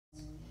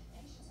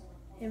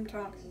him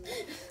talk.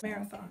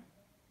 Marathon.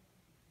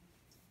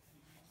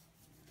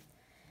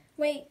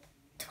 Wait,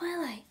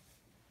 Twilight.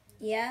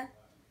 Yeah?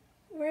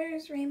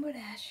 Where's Rainbow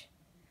Dash?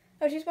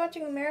 Oh, she's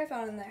watching a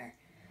marathon in there.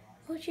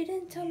 Oh, she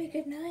didn't tell me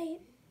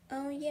goodnight.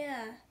 Oh,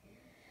 yeah.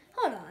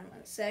 Hold on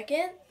 1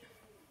 second.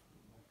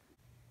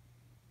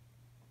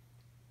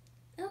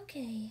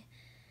 Okay.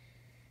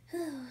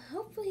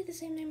 Hopefully the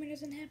same nightmare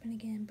doesn't happen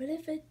again. But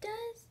if it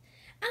does,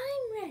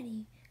 I'm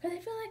ready. Because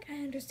I feel like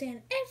I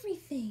understand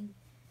everything.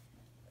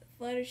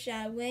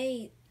 Fluttershy,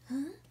 wait.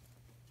 Huh?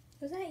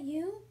 Was that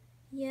you?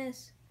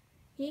 Yes.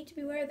 You need to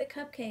beware of the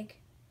cupcake.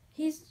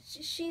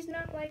 She's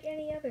not like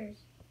any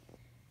others.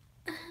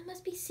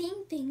 Must be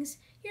seeing things.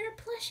 You're a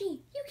plushie.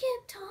 You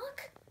can't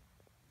talk.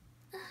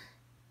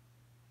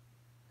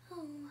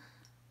 Oh.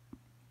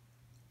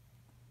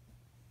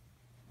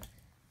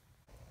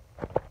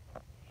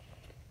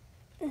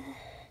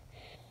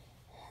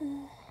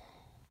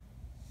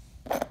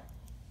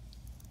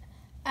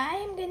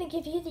 I'm gonna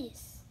give you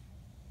this.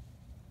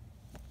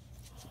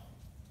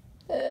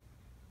 To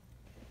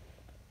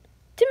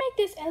make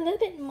this a little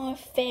bit more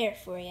fair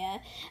for you,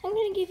 I'm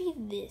gonna give you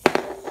this.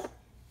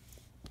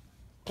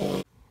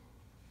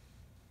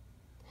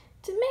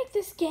 To make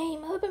this game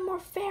a little bit more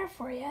fair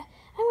for you, I'm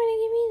gonna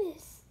give you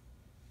this.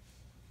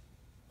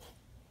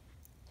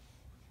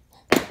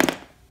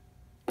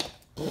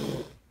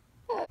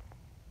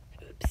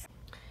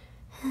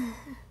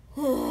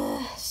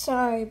 Oops.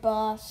 Sorry,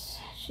 boss.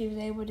 She was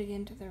able to get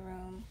into the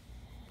room.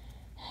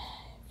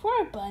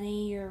 For a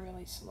bunny, you're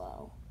really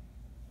slow.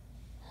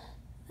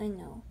 I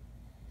know.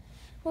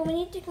 Well, we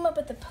need to come up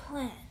with a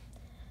plan.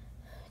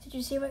 Did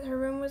you see what her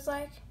room was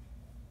like?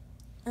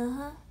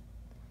 Uh-huh.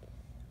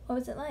 What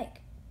was it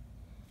like?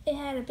 It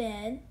had a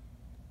bed,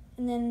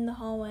 and then the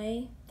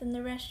hallway, then the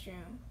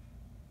restroom.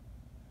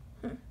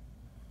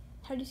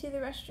 How do you see the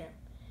restroom?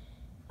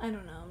 I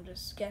don't know, I'm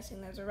just guessing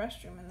there's a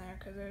restroom in there,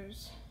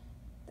 because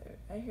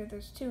I hear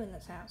there's 2 in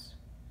this house.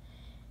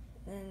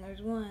 And then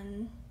there's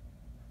one,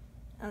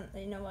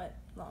 you know what,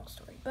 long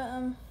story.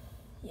 But,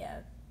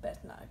 yeah,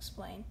 best not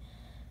explain.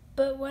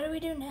 But what do we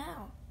do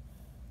now?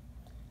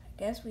 I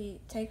guess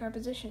we take our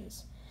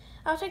positions.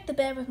 I'll take the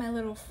bed with my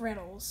little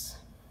frittles.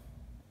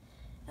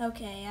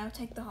 Okay, I'll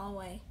take the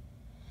hallway.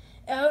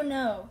 Oh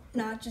no,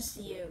 not just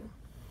you.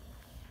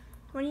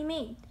 What do you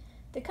mean?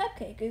 The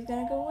cupcake is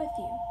gonna go with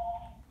you.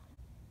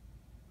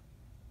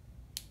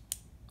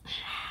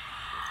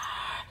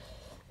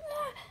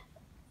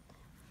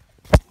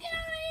 Get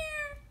out of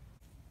here!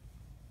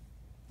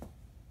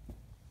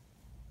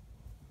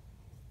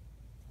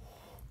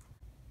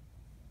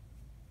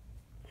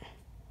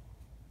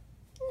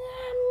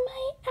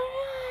 My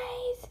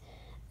eyes!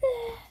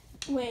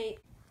 Wait.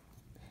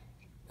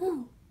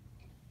 Oh.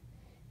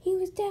 He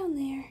was down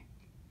there.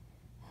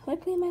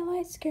 Luckily my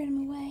light scared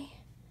him away.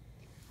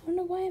 I don't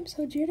know why I'm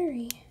so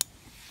jittery.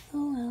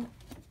 Oh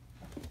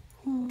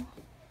well.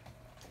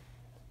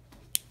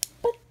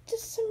 But for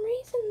some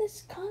reason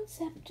this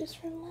concept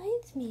just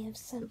reminds me of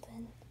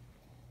something.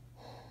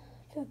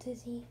 I feel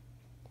dizzy.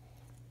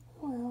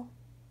 Oh well.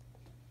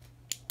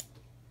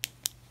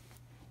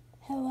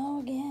 Hello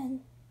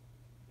again.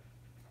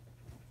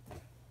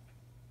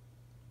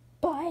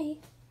 Bye.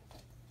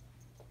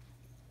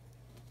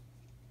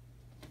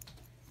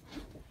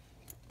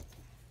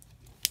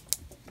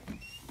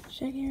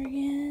 Check here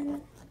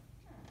again.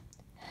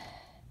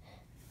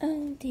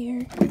 Oh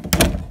dear.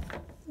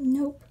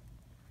 Nope.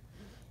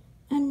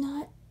 I'm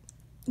not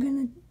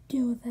gonna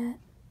deal with that.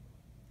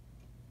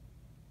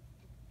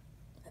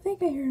 I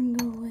think I heard him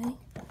go away.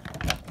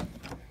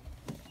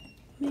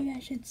 Maybe I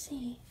should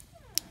see.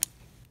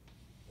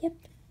 Yep.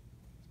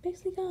 He's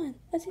basically gone.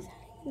 Unless he's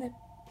hiding in the...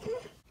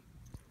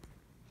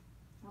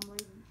 I'm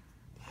leaving.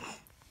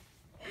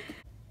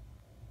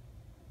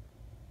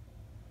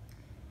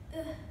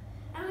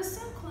 I was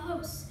so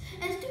close.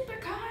 And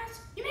stupid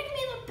cars, you're making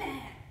me look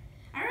bad.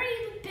 I already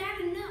look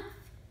bad enough.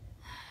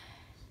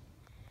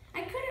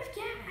 I could have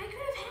had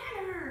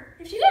her.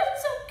 If she wasn't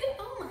so good.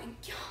 Oh my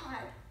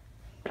god.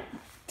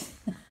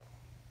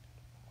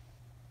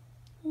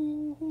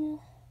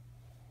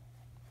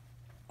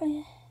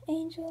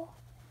 Angel,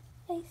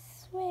 I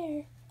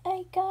swear,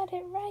 I got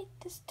it right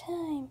this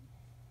time.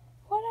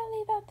 What'd I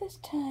leave out this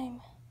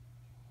time?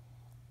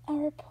 I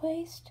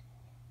replaced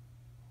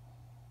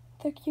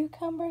the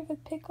cucumber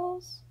with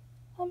pickles?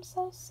 I'm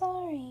so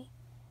sorry.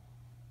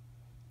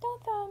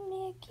 Don't throw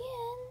me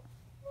again.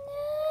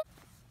 No.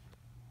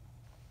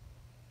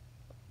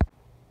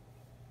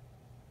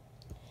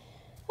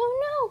 Oh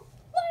no!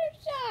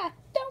 Fluttershy!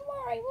 Don't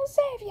worry, we'll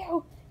save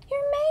you.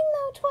 You're main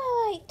though,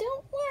 Twilight.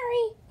 Don't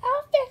worry.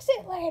 I'll fix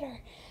it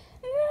later.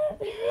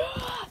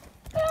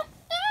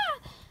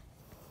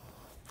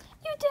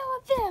 You deal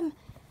with them.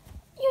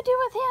 You deal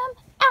with him.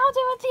 I'll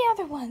deal with the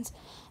other ones.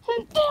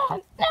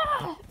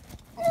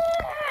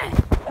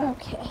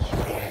 Okay.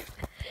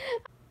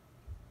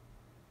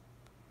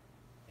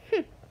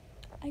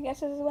 I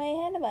guess this is way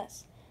ahead of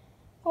us.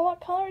 Well,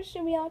 what colors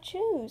should we all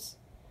choose?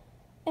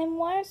 And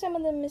why are some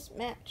of them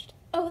mismatched?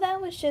 Oh,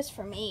 that was just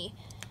for me.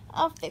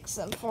 I'll fix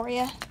them for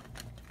you.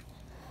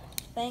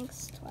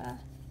 Thanks, Twa.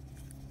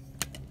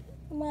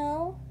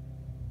 Well,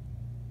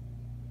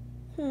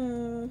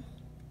 is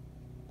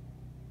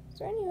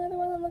there any other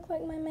one that looks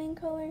like my main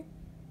color?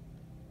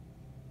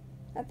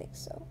 I think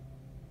so.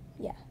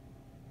 Yeah.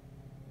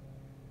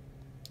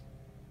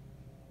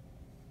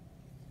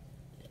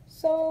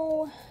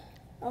 So,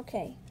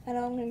 okay, I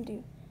know what I'm gonna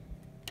do.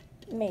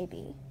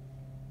 Maybe.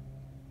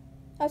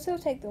 I'll still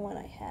take the one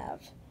I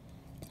have.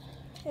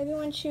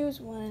 Everyone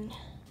choose one.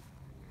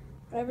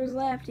 Whatever's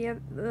left, yeah,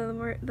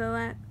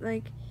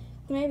 like,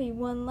 maybe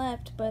one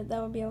left, but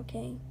that would be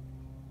okay.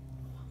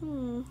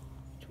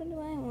 Which one do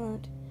I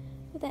want?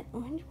 Oh, that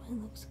orange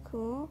one looks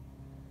cool.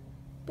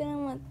 But I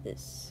don't want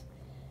this.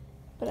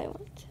 But I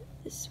want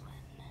this one.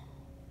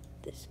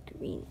 This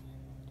green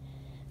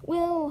one.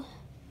 Well,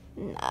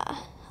 nah,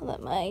 I'll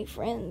let my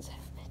friends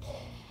have it.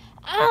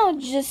 I'll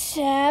just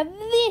have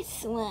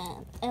this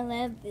one. I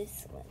love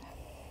this one.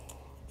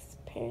 It's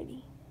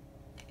pretty.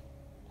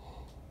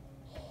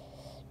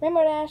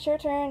 Rainbow Dash, your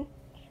turn.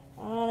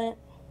 On it.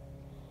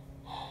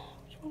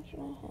 Which one should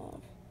I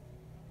have?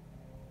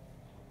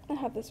 I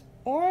have this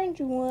orange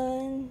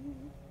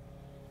one.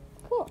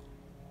 Cool.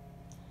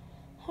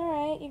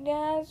 Alright, you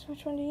guys,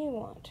 which one do you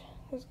want?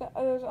 There's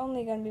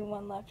only going to be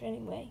one left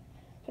anyway,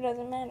 so it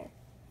doesn't matter.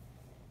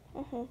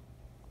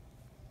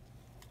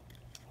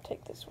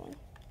 Take this one.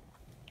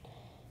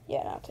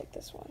 Yeah, I'll take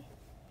this one.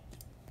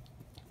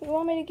 You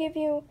want me to give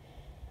you...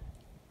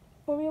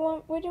 Would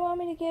you want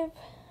me to give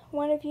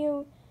one of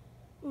you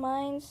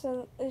mine,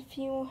 so if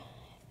you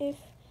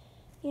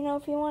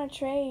want to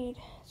trade,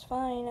 it's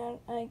fine.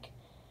 I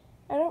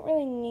don't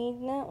really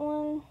need that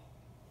one.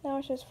 That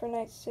was just for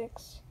night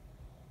 6.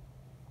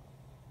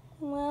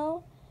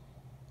 Well,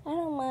 I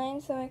don't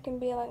mind, so I can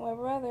be like my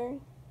brother,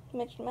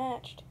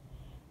 matched.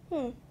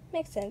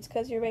 Makes sense,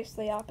 because you're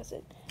basically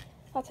opposite.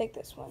 I'll take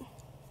this one.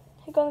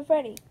 Hey, Golden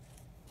Freddy.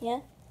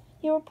 Yeah?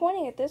 You were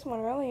pointing at this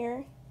one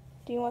earlier.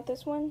 Do you want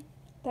this one?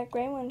 That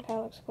gray one kind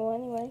of looks cool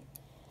anyway.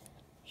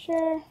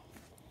 Sure.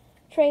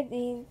 Trade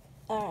the...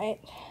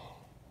 Alright.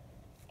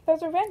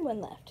 There's a red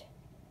one left.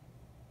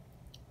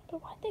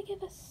 But why'd they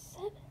give us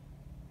 7?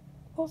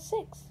 Well,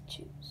 6 to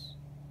choose.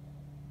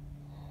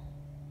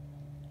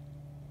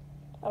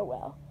 Oh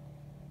well.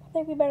 I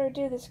think we better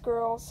do this,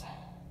 girls.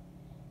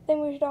 I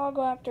think we should all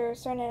go after a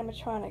certain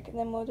animatronic, and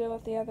then we'll deal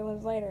with the other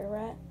ones later,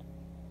 right?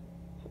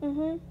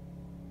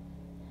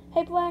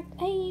 Hey,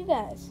 hey, you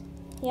guys.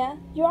 Yeah?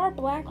 You are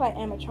Blacklight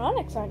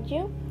animatronics, aren't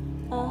you?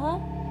 Uh-huh.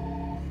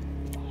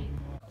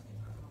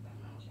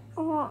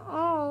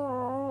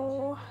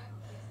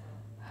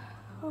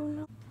 Oh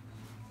no.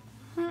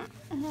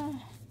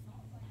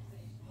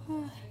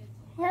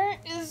 Where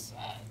is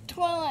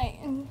Twilight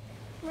and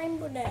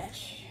Rainbow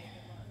Dash?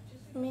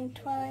 I mean,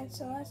 Twilight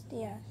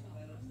Celestia.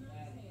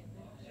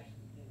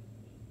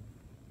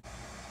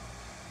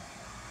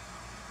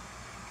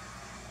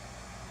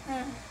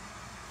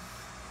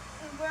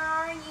 Where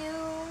are you?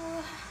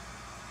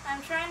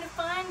 I'm trying to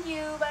find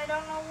you, but I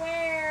don't know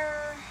where.